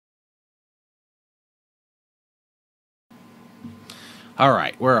All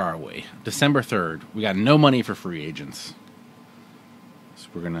right, where are we? December 3rd. We got no money for free agents. So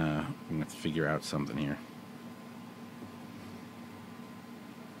we're gonna have to figure out something here.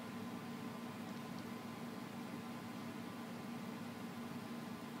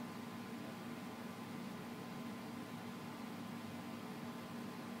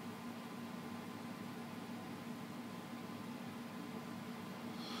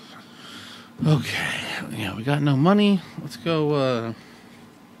 Okay, yeah, we got no money. Let's go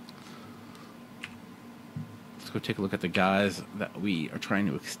take a look at the guys that we are trying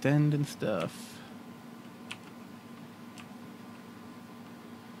to extend and stuff.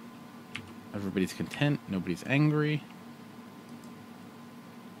 Everybody's content, nobody's angry.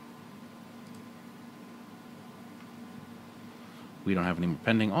 We don't have any more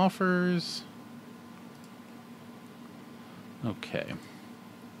pending offers. Okay.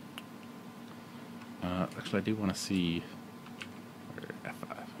 Actually, I do want to see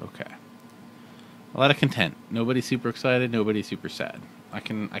F5. Okay. A lot of content. Nobody's super excited. Nobody's super sad. I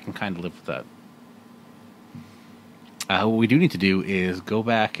can kind of live with that. What we do need to do is go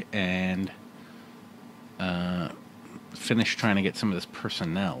back and finish trying to get some of this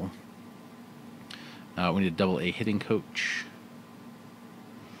personnel. We need a double A hitting coach.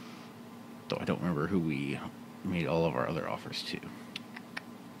 Though I don't remember who we made all of our other offers to.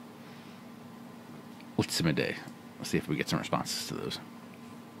 Let's sim a day. Let's see if we get some responses to those.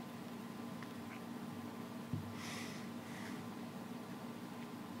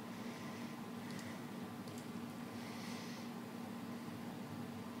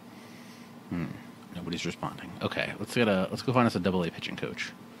 Nobody's responding. Okay, let's go find us a double A pitching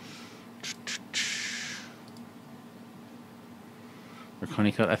coach.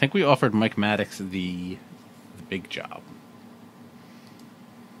 I think we offered Mike Maddox the big job.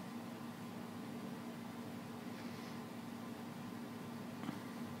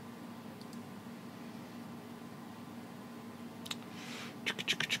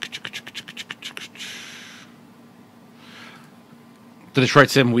 The Detroit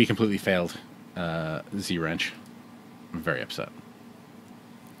Sim, we completely failed. Z-Wrench. I'm very upset.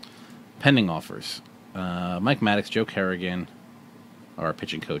 Pending offers. Mike Maddox, Joe Kerrigan are our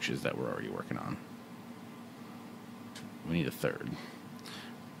pitching coaches that we're already working on. We need a third.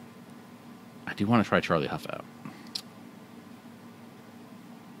 I do want to try Charlie Huff out.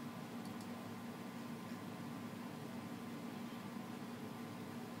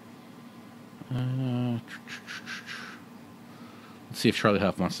 Let's see if Charlie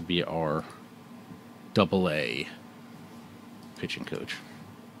Huff wants to be our double A pitching coach.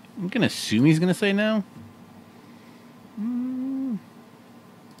 I'm going to assume he's going to say no. All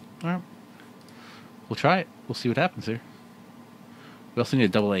right. We'll try it. We'll see what happens here. We also need a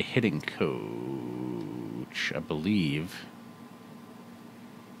double A hitting coach, I believe.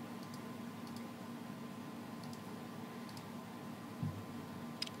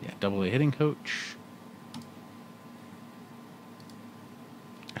 Yeah, double A hitting coach.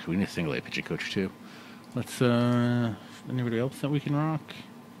 Actually, we need a single A pitching coach, too. Let's, anybody else that we can rock?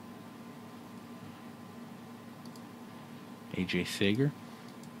 AJ Sager.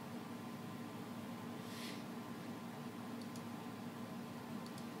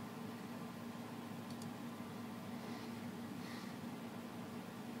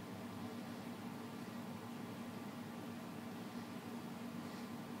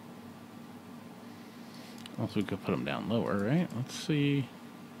 Also, we could put him down lower, right? Let's see.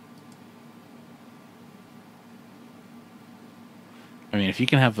 I mean, if you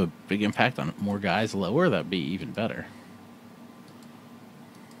can have a big impact on more guys lower, that'd be even better.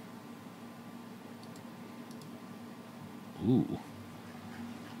 Ooh.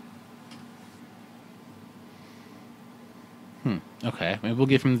 Okay. Maybe we'll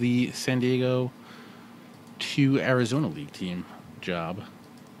give him the San Diego to Arizona League team job.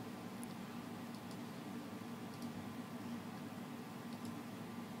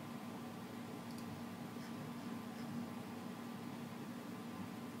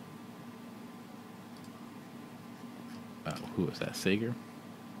 Oh, who was that? Sager?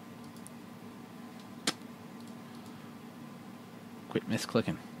 Quit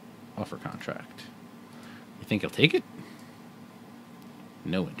misclicking. Offer contract. You think he'll take it?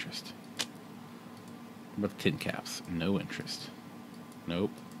 No interest. What about the tin caps? No interest.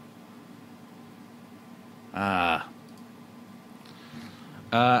 Nope. I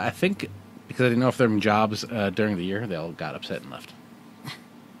think because I didn't know if there were jobs during the year, they all got upset and left.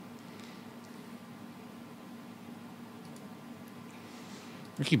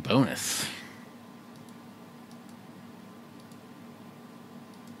 Ricky Bonus.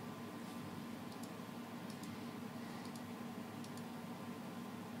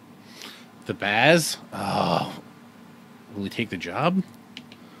 The Baz? Oh. Will he take the job?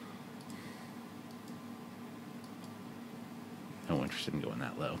 No interest in going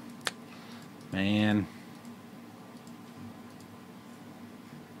that low. Man.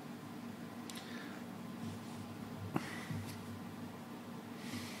 I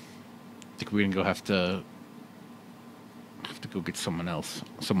think we're gonna have to go get someone else,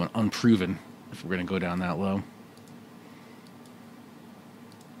 someone unproven, if we're gonna go down that low.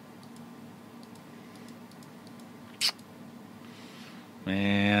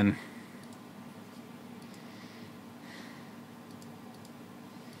 Man.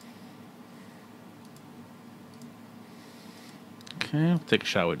 Okay, I'll take a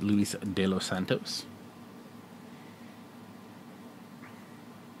shot with Luis De Los Santos.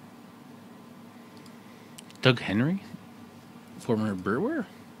 Doug Henry, former Brewer.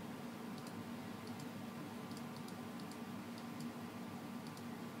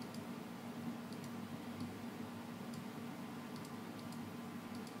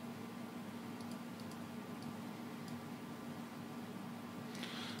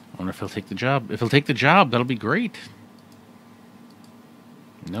 I wonder if he'll take the job. If he'll take the job, that'll be great.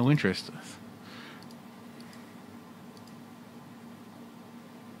 No interest.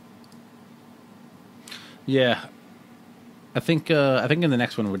 Yeah, I think in the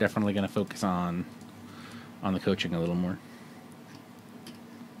next one we're definitely going to focus on the coaching a little more.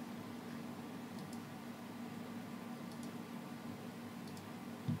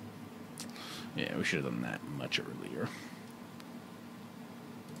 Yeah, we should have done that much earlier.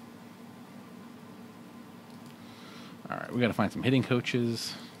 All right, we got to find some hitting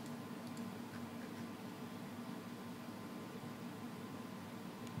coaches.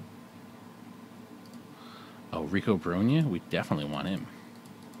 Oh, Rico Bronya? We definitely want him.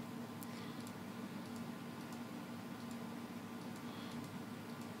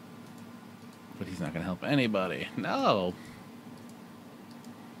 But he's not going to help anybody. No.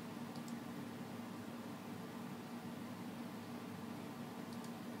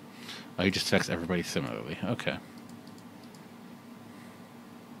 Oh, he just affects everybody similarly. Okay.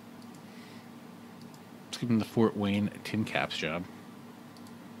 Let's give him the Fort Wayne Tin Caps job.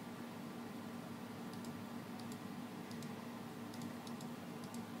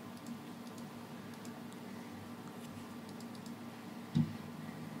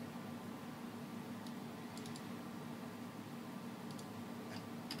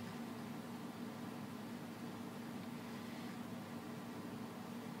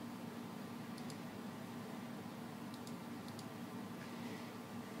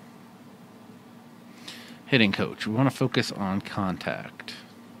 Hitting coach. We want to focus on contact.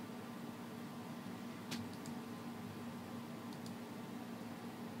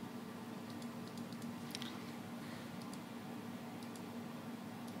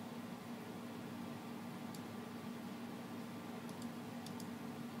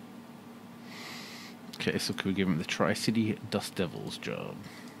 Okay, so could we give him the Tri-City Dust Devils job?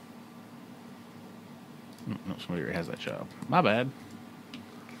 No, somebody already has that job. My bad.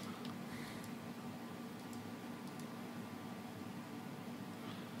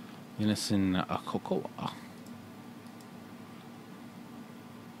 Unison Akokoa.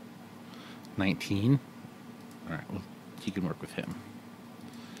 19. All right, well, he can work with him.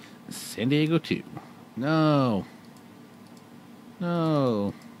 San Diego 2. No.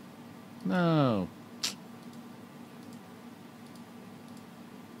 No. No.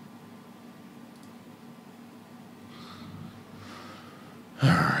 All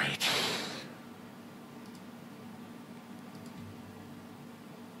right.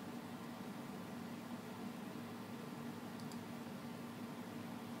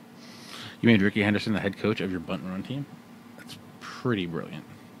 You made Ricky Henderson the head coach of your bunt and run team? That's pretty brilliant.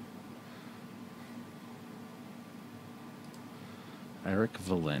 Eric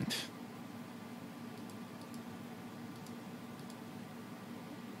Valent.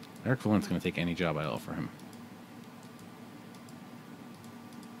 Eric Valent's going to take any job I offer him.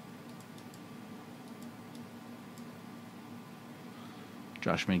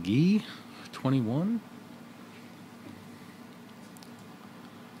 Josh McGee, 21.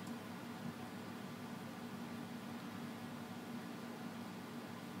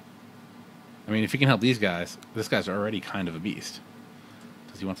 I mean, if he can help these guys, this guy's already kind of a beast.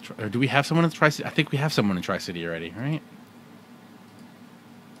 Does he want to try? Or do we have someone in Tri-City? I think we have someone in Tri-City already, right?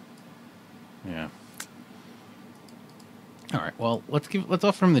 Yeah. All right. Well, let's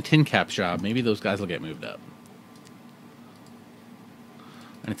offer him the Tin Caps job. Maybe those guys will get moved up.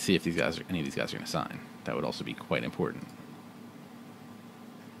 And let's see if any of these guys are going to sign. That would also be quite important.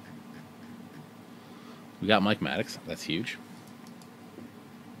 We got Mike Maddox. That's huge.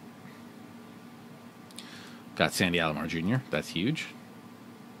 Got Sandy Alomar Jr. That's huge.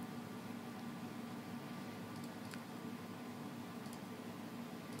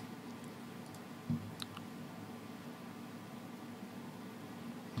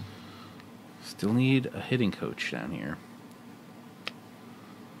 Still need a hitting coach down here.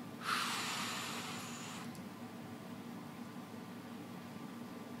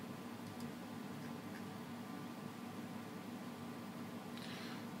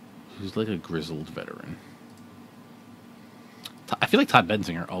 Who's like a grizzled veteran. I feel like Todd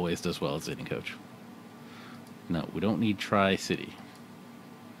Benzinger always does well as hitting coach. No, we don't need Tri-City.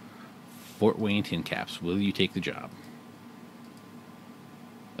 Fort Wayne Tin Caps, will you take the job?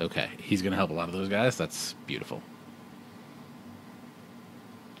 Okay, he's going to help a lot of those guys. That's beautiful.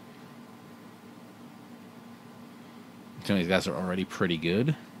 Some of these guys are already pretty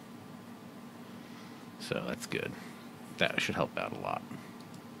good. So that's good. That should help out a lot.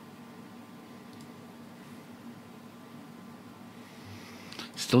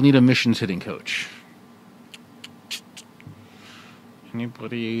 Still need a missions hitting coach.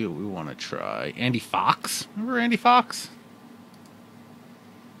 Anybody we want to try? Andy Fox? Remember Andy Fox?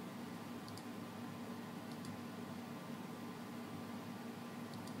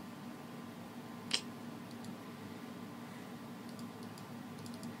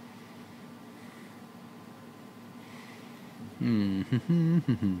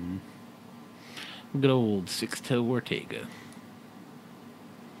 Good old Sixto Ortega.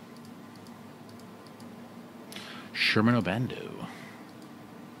 Sherman Obando.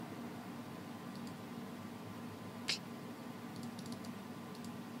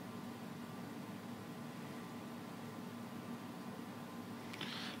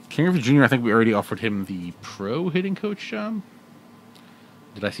 King Griffey Jr., I think we already offered him the pro hitting coach job.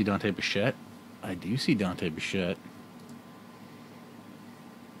 Did I see Dante Bichette? I do see Dante Bichette.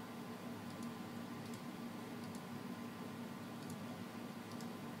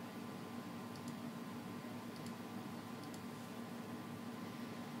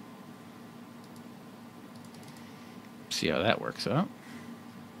 See how that works out.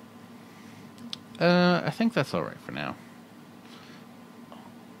 I think that's all right for now.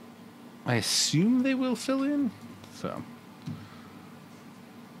 I assume they will fill in, so.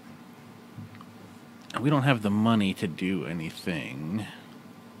 We don't have the money to do anything.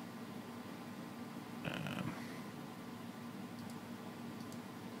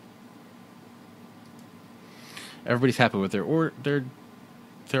 Everybody's happy with their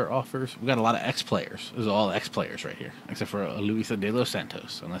offers. We got a lot of ex-players. There's all ex-players right here, except for Luisa de los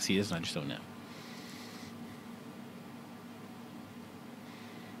Santos, unless he is, and I just don't know.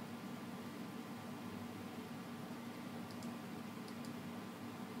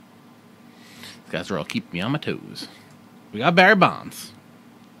 These guys are all keeping me on my toes. We got Barry Bonds.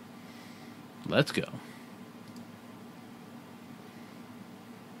 Let's go.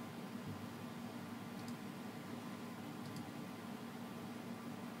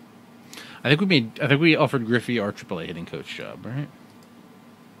 I think we offered Griffey our AAA hitting coach job, right?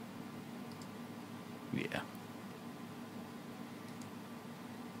 Yeah.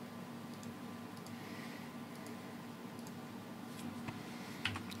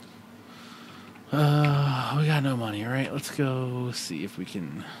 We got no money, all right? Let's go see if we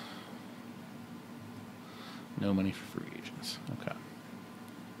can. No money for free agents. Okay.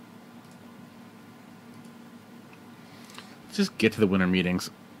 Let's just get to the winter meetings.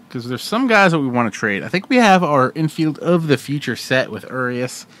 Because there's some guys that we want to trade. I think we have our infield of the future set with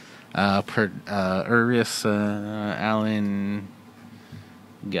Urias, Allen,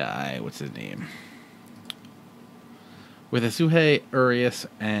 guy, what's his name? With Asuhe, Urias,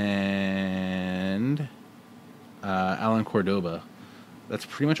 and Alan Cordoba. That's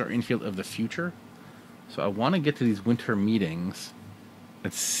pretty much our infield of the future. So I want to get to these winter meetings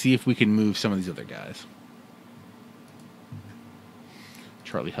and see if we can move some of these other guys.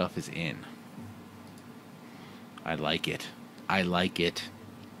 Charlie Huff is in. I like it. I like it.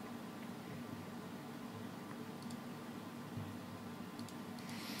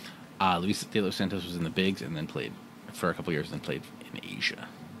 Luis de los Santos was in the bigs and then played for a couple years and then played in Asia.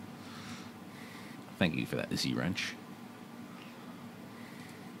 Thank you for that, Z-Wrench.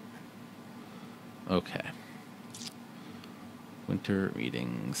 Okay. Winter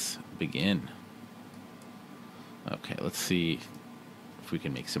meetings begin. Okay, let's see if we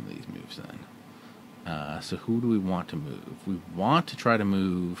can make some of these moves then. So who do we want to move? We want to try to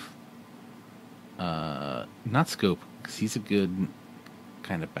move not Schoop, because he's a good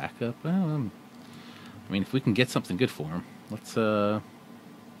kind of backup. I mean, if we can get something good for him, let's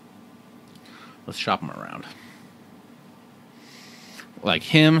shop him around. Like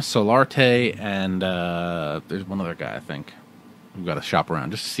him, Solarte, and there's one other guy, I think. We've got to shop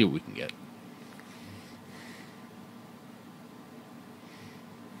around just to see what we can get.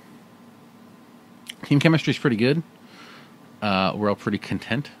 Team chemistry is pretty good. We're all pretty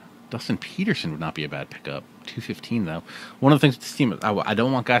content. Dustin Peterson would not be a bad pickup. 215, though. One of the things with this team is I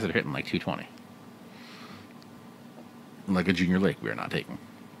don't want guys that are hitting like 220. Like a junior league, we are not taking.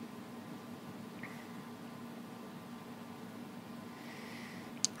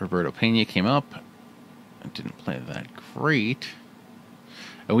 Roberto Pena came up. Didn't play that great.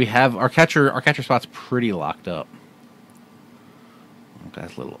 And we have our catcher spot's pretty locked up.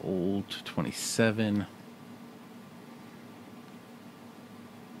 Guy's a little old, 27.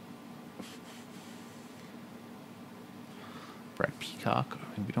 Brad Peacock.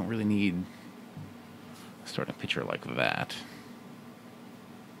 I mean, we don't really need a starting pitcher like that.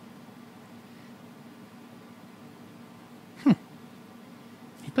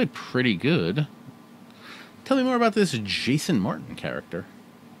 He played pretty good. Tell me more about this Jason Martin character.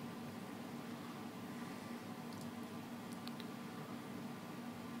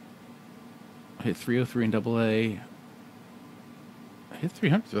 Hit 303 in AA. Hit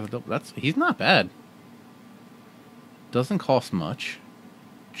 300 with a double. He's not bad. Doesn't cost much.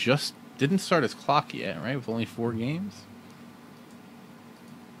 Just didn't start his clock yet, right? With only 4 games.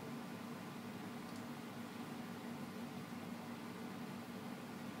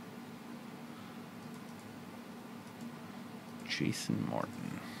 Jason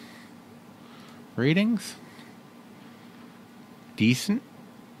Martin. Ratings? Decent.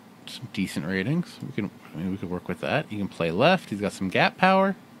 Some decent ratings. We could work with that. He can play left. He's got some gap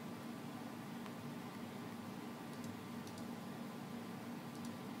power.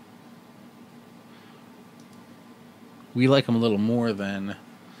 We like him a little more than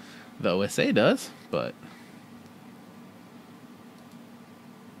the OSA does, but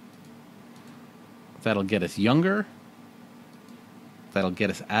that'll get us younger. That'll get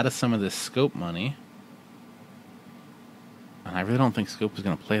us out of some of this Schoop money. And I really don't think Schoop is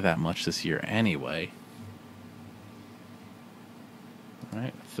going to play that much this year anyway. All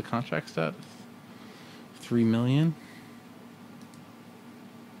right, what's the contract status? $3 million.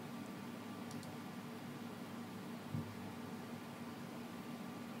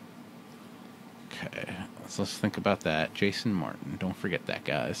 Okay, so let's think about that. Jason Martin, don't forget that,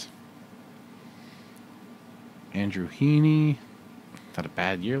 guys. Andrew Heaney had a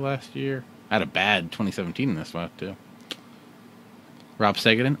bad year last year. Had a bad 2017 in this spot too. Rob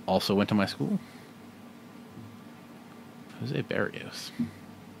Seguin also went to my school. Jose Barrios.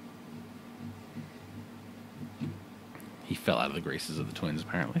 He fell out of the graces of the Twins,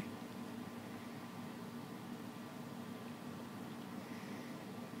 apparently.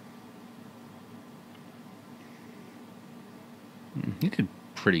 He did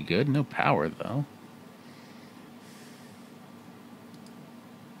pretty good. No power, though.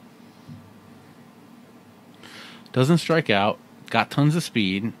 Doesn't strike out. Got tons of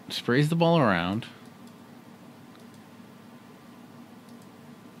speed. Sprays the ball around.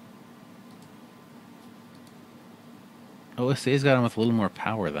 OSA's got him with a little more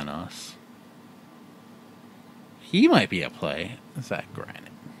power than us. He might be a play. Zach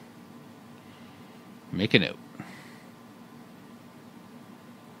Granite. Make a note.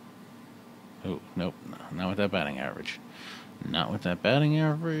 Oh, nope. No, not with that batting average. Not with that batting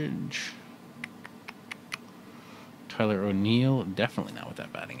average. Tyler O'Neill, definitely not with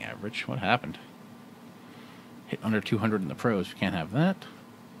that batting average. What happened? Hit under 200 in the pros. We can't have that.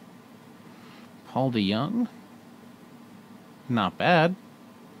 Paul DeYoung. Not bad.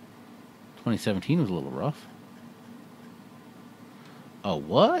 2017 was a little rough. Oh,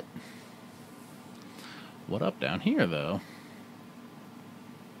 what? What up down here, though?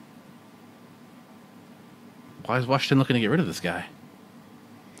 Why is Washington looking to get rid of this guy?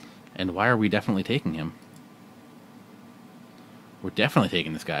 And why are we definitely taking him? We're definitely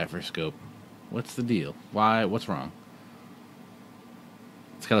taking this guy for Schoop. What's the deal? Why? What's wrong?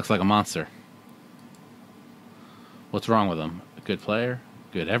 This guy looks like a monster. What's wrong with him? A good player?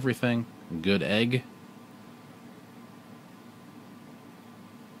 Good everything? Good egg?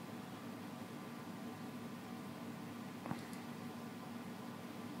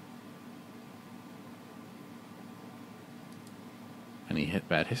 Any hit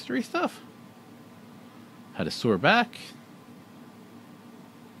bad history stuff? Had a sore back?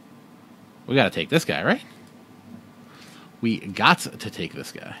 We gotta take this guy, right? We got to take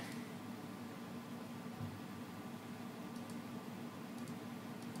this guy.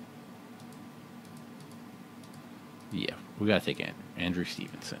 Yeah, we gotta take Andrew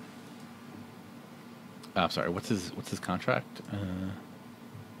Stevenson. I'm sorry. What's his contract?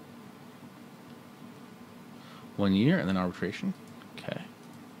 1 year and then arbitration. Okay.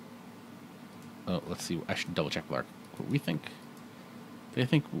 Oh, let's see. I should double check what we think. They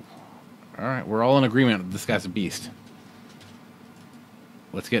think. All right, we're all in agreement. This guy's a beast.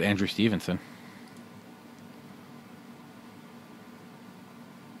 Let's get Andrew Stevenson.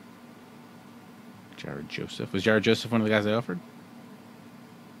 Jared Joseph. Was Jared Joseph one of the guys I offered?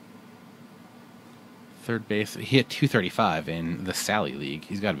 Third base. He hit 235 in the Sally League.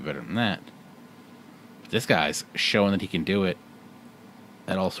 He's got to be better than that. But this guy's showing that he can do it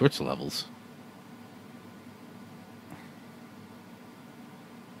at all sorts of levels.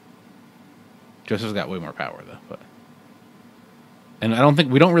 Joseph's got way more power, though. And I don't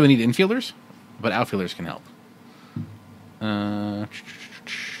think... We don't really need infielders, but outfielders can help. Can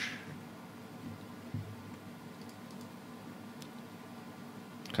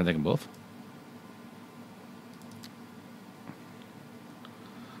I take them both?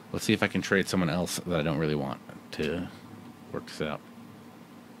 Let's see if I can trade someone else that I don't really want to work this out.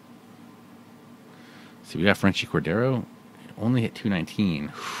 See, we got Frenchie Cordero. Only hit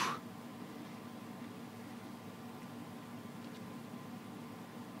 219.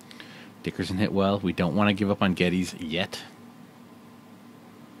 Dickerson hit well. We don't want to give up on Geddes yet.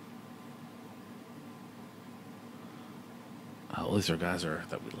 All these are guys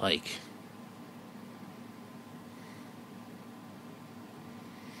that we like.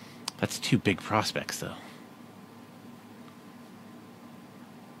 That's 2 big prospects, though.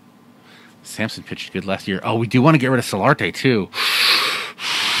 Sampson pitched good last year. Oh, we do want to get rid of Solarte, too.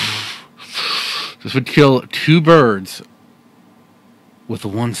 This would kill 2 birds with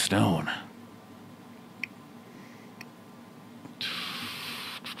 1 stone.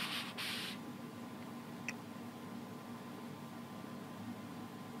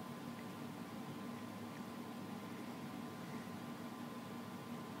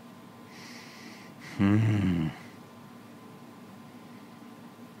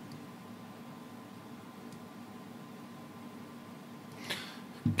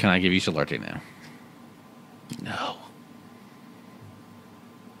 Can I give you Solarte now? No.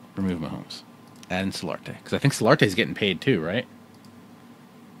 Remove Mahomes. Add in Solarte. Because I think Solarte is getting paid too, right?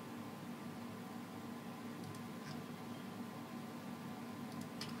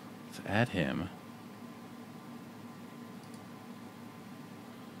 Let's add him.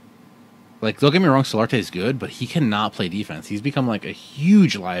 Like, don't get me wrong, Solarte is good, but he cannot play defense. He's become like a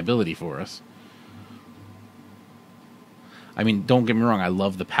huge liability for us. I mean, don't get me wrong, I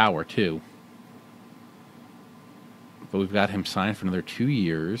love the power too. But we've got him signed for another 2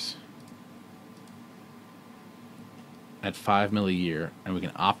 years at $5 million a year, and we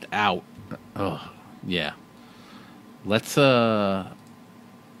can opt out. Oh, yeah. Let's. I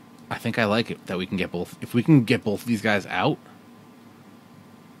think I like it that we can get both. If we can get both of these guys out,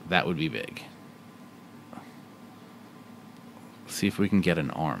 that would be big. Let's see if we can get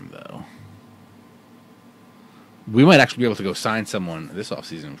an arm, though. We might actually be able to go sign someone this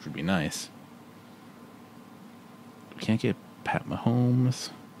offseason, which would be nice. We can't get Pat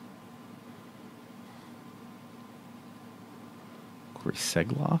Mahomes. Corey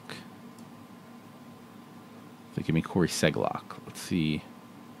Seglock. They give me Corey Seglock. Let's see.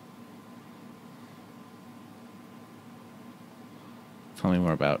 Tell me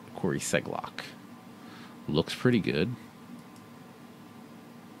more about Corey Seglock. Looks pretty good.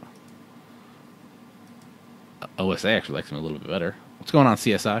 OSA actually likes him a little bit better. What's going on,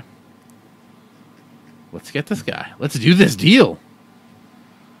 CSI? Let's get this guy. Let's do this deal.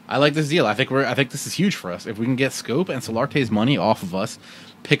 I like this deal. I think this is huge for us. If we can get Schoop and Solarte's money off of us,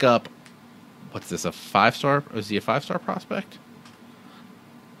 pick up, what's this, a 5-star? Is he a 5-star prospect?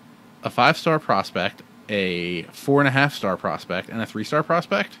 A 5-star prospect, a 4.5-star prospect, and a 3-star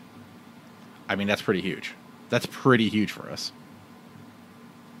prospect? I mean, that's pretty huge. That's pretty huge for us.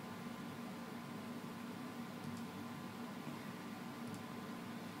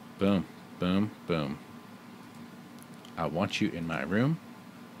 Boom, boom, boom. I want you in my room.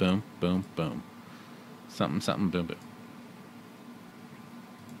 Boom, boom, boom. Something, something, boom, boom.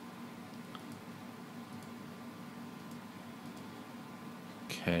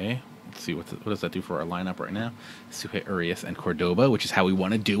 Okay. Let's see, what does that do for our lineup right now? Suhe Urias and Cordoba, which is how we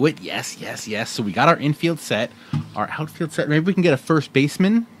want to do it. Yes, yes, yes. So we got our infield set. Our outfield set. Maybe we can get a first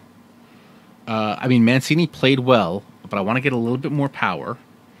baseman. I mean, Mancini played well, but I want to get a little bit more power.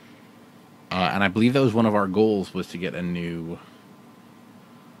 And I believe that was one of our goals, was to get a new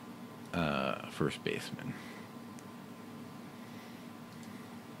first baseman.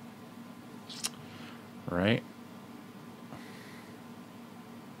 Right?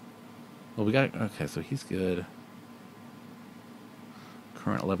 Well, we got... Okay, so he's good.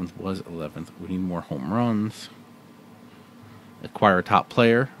 Current 11th was 11th. We need more home runs. acquire a top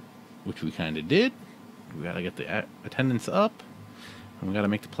player, which we kind of did. We got to get the attendance up, and we got to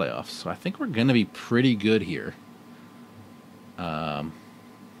make the playoffs. So I think we're going to be pretty good here. Let's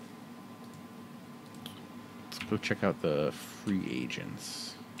go check out the free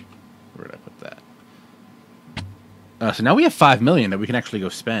agents. Where did I put that? So now we have $5 million that we can actually go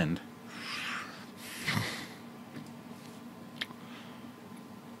spend.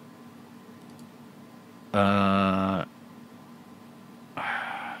 I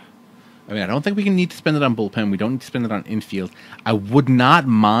mean, I don't think we need to spend it on bullpen. We don't need to spend it on infield. I would not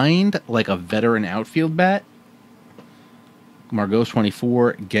mind like a veteran outfield bat. Margot's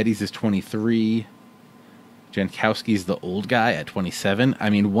 24. Geddes is 23. Jankowski's the old guy at 27. I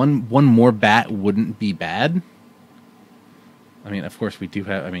mean, one more bat wouldn't be bad. I mean, of course we do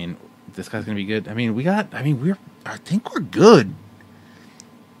have. I mean, this guy's gonna be good. I mean, I think we're good.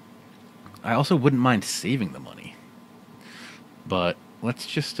 I also wouldn't mind saving the money, but let's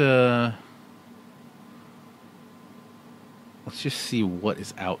just see what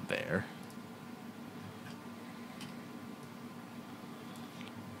is out there.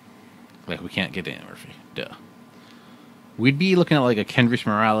 Like, we can't get in, Murphy. Duh. We'd be looking at like a Kendrys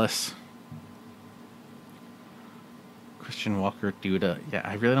Morales, Christian Walker, Duda. Yeah,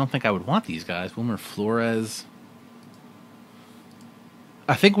 I really don't think I would want these guys. Wilmer Flores.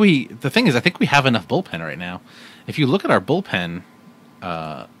 I think we have enough bullpen right now. If you look at our bullpen,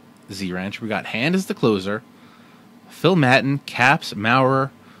 Z-Ranch, we got Hand as the closer, Phil Matten, Caps,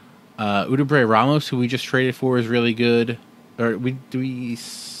 Maurer, Udabre Ramos, who we just traded for, is really good. Or do we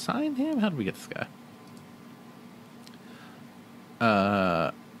sign him? How did we get this guy?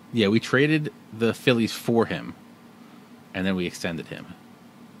 Yeah, we traded the Phillies for him, and then we extended him.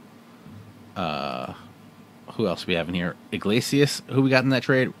 Who else we have in here? Iglesias, who we got in that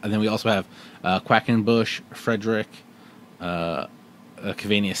trade, and then we also have Quackenbush, Frederick,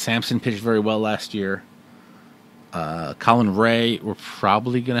 Cavanius Sampson pitched very well last year. Colin Ray, we're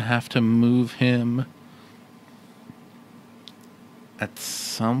probably going to have to move him at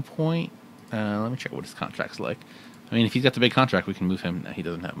some point. Let me check what his contract's like. I mean, if he's got the big contract, we can move him. No, he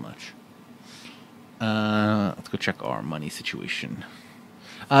doesn't have much. Let's go check our money situation.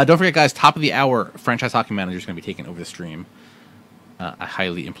 Don't forget, guys, top of the hour, Franchise Hockey Manager is going to be taking over the stream. I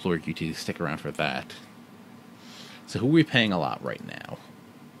highly implore you to stick around for that. So who are we paying a lot right now?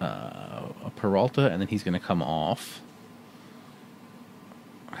 Peralta, and then he's going to come off.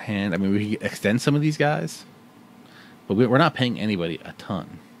 And, I mean, we can extend some of these guys. But we're not paying anybody a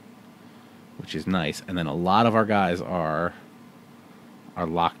ton, which is nice. And then a lot of our guys are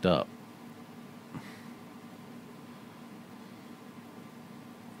locked up.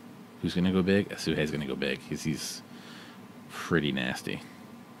 Who's going to go big? Suhei's going to go big because he's pretty nasty.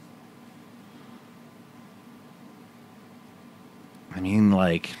 I mean,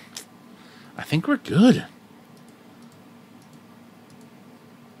 like, I think we're good.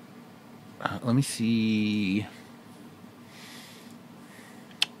 Let me see.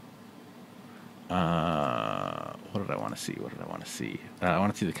 What did I want to see? I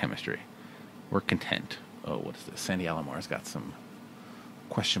want to see the chemistry. We're content. Oh, what is this? Sandy Alamar's got some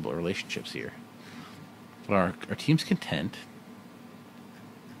questionable relationships here. But our team's content.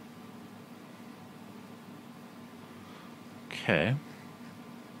 Okay.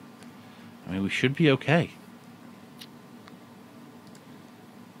 I mean, we should be okay.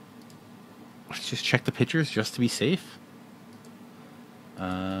 Let's just check the pitchers just to be safe.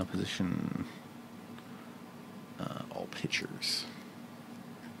 Position. All pitchers.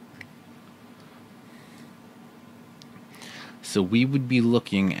 So we would be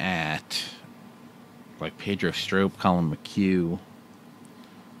looking at like Pedro Strop, Colin McHugh,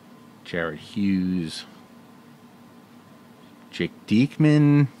 Jared Hughes, Jake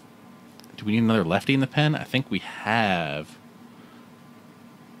Diekman. Do we need another lefty in the pen? I think we have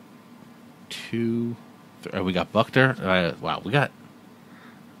two. We got Buckner. Wow, we got.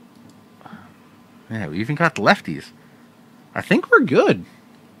 Yeah, we even got lefties. I think we're good.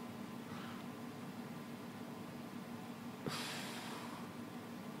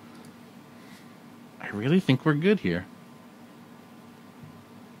 I really think we're good here.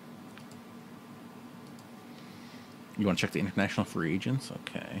 You want to check the international free agents?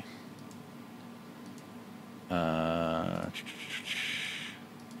 Okay.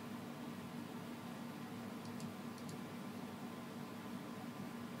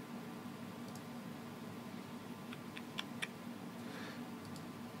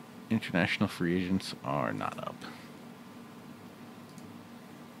 International free agents are not up.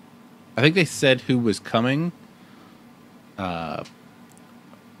 I think they said who was coming, but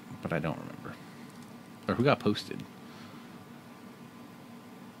I don't remember. Or who got posted.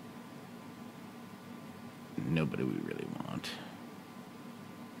 Nobody we really want.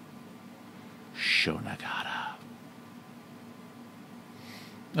 Shonagata.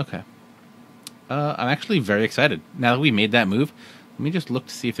 Okay. I'm actually very excited. Now that we made that move, let me just look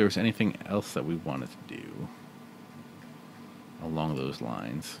to see if there was anything else that we wanted to do along those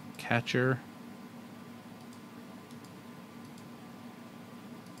lines. Catcher.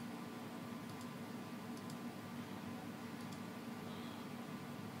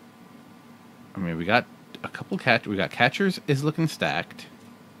 I mean, we got a couple we got catchers is looking stacked.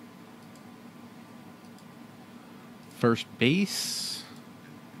 First base.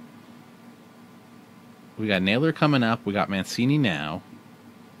 We got Naylor coming up. We got Mancini now.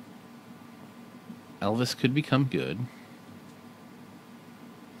 Elvis could become good.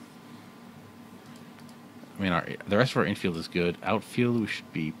 I mean, the rest of our infield is good. Outfield, we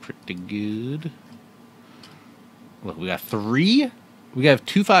should be pretty good. Look, we got three. We have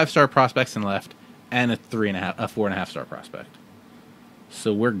 2 5-star prospects in left, and a 4.5-star prospect.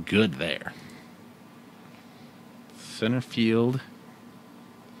 So we're good there. Center field.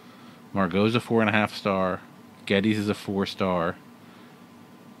 Margot's a 4.5-star. Geddes is a 4-star.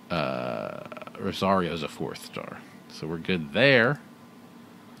 Rosario's a 4th star. So we're good there.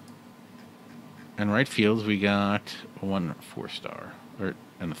 And right field, we got 1 4-star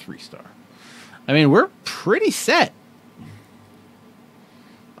and a 3-star. I mean, we're pretty set.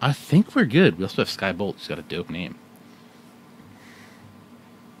 I think we're good. We also have Sky Bolt. He's got a dope name.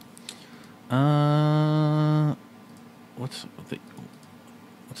 What's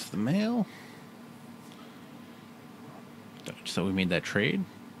the mail? So we made that trade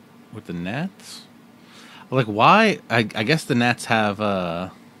with the Nats. Like, why? I guess the Nats have.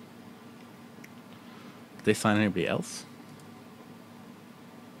 Did they sign anybody else?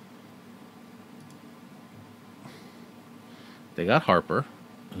 They got Harper.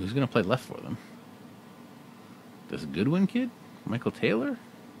 Who's going to play left for them? This Goodwin kid? Michael Taylor?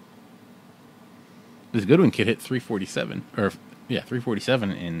 This Goodwin kid hit 347.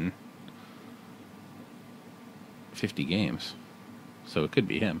 347 in 50 games. So it could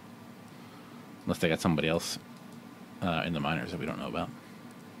be him. Unless they got somebody else in the minors that we don't know about.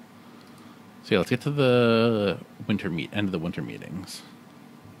 So yeah, let's get to the end of the winter meetings.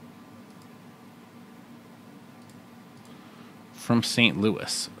 From St.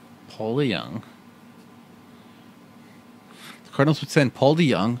 Louis, Paul DeYoung. The Cardinals would send Paul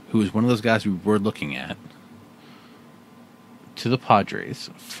DeYoung, who is one of those guys we were looking at, to the Padres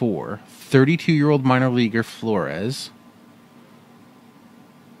for 32-year-old minor leaguer Flores,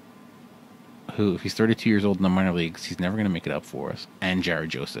 who, if he's 32 years old in the minor leagues, he's never going to make it up for us. And Jared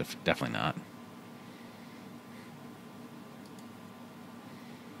Joseph, definitely not.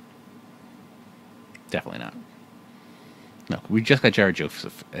 Definitely not. No, we just got Jared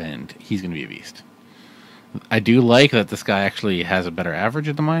Joseph, and he's going to be a beast. I do like that this guy actually has a better average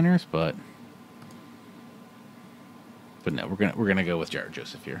at the minors, but no, we're gonna go with Jared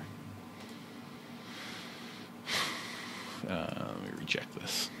Joseph here. Let me reject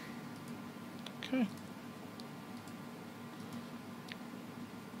this. Okay.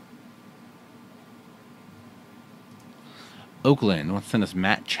 Oakland wants to send us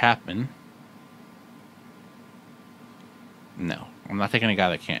Matt Chapman. No, I'm not taking a guy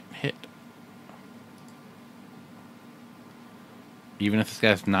that can't hit. Even if this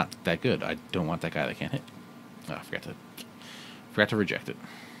guy's not that good, I don't want that guy that can't hit. Oh, I forgot to reject it.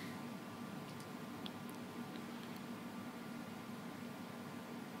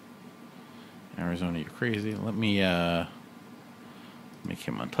 Arizona, you're crazy. Let me make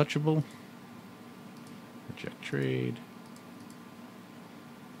him untouchable. Reject trade.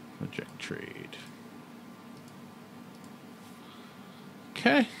 Reject trade.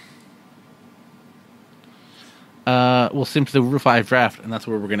 Okay. We'll sim to the Rule 5 draft, and that's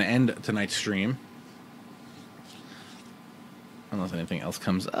where we're going to end tonight's stream. Unless anything else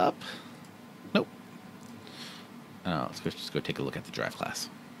comes up. Nope. Let's just go take a look at the draft class.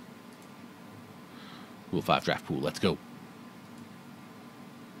 Rule 5 draft pool. Let's go.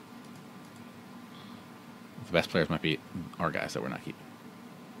 The best players might be our guys that we're not keeping.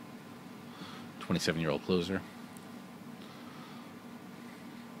 27-year-old closer.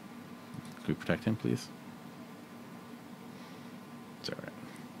 Can we protect him, please? It's all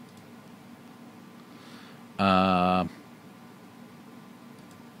right.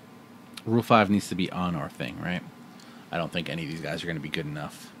 Rule 5 needs to be on our thing, right? I don't think any of these guys are going to be good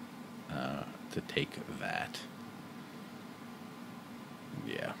enough to take that.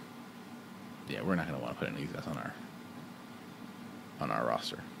 Yeah. Yeah, we're not going to want to put any of these guys on our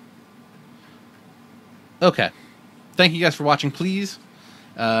roster. Okay. Thank you guys for watching. Please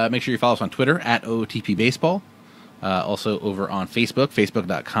Make sure you follow us on Twitter at OOTP Baseball. Also over on Facebook,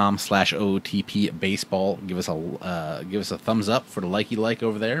 facebook.com/OOTP Baseball. Give us a thumbs up for the likey like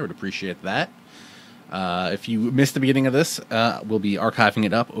over there. Would appreciate that. If you missed the beginning of this, we'll be archiving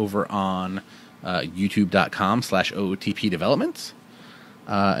it up over on youtube.com/OOTP Developments.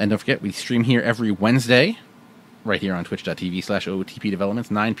 And don't forget, we stream here every Wednesday, right here on twitch.tv/OOTP Developments,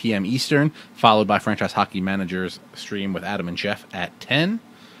 9 p.m. Eastern, followed by Franchise Hockey Managers stream with Adam and Jeff at 10.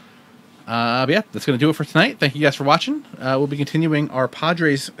 But yeah, that's going to do it for tonight. Thank you guys for watching. We'll be continuing our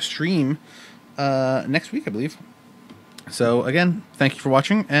Padres stream next week, I believe. So again, thank you for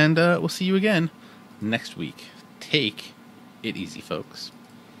watching, and we'll see you again next week. Take it easy, folks.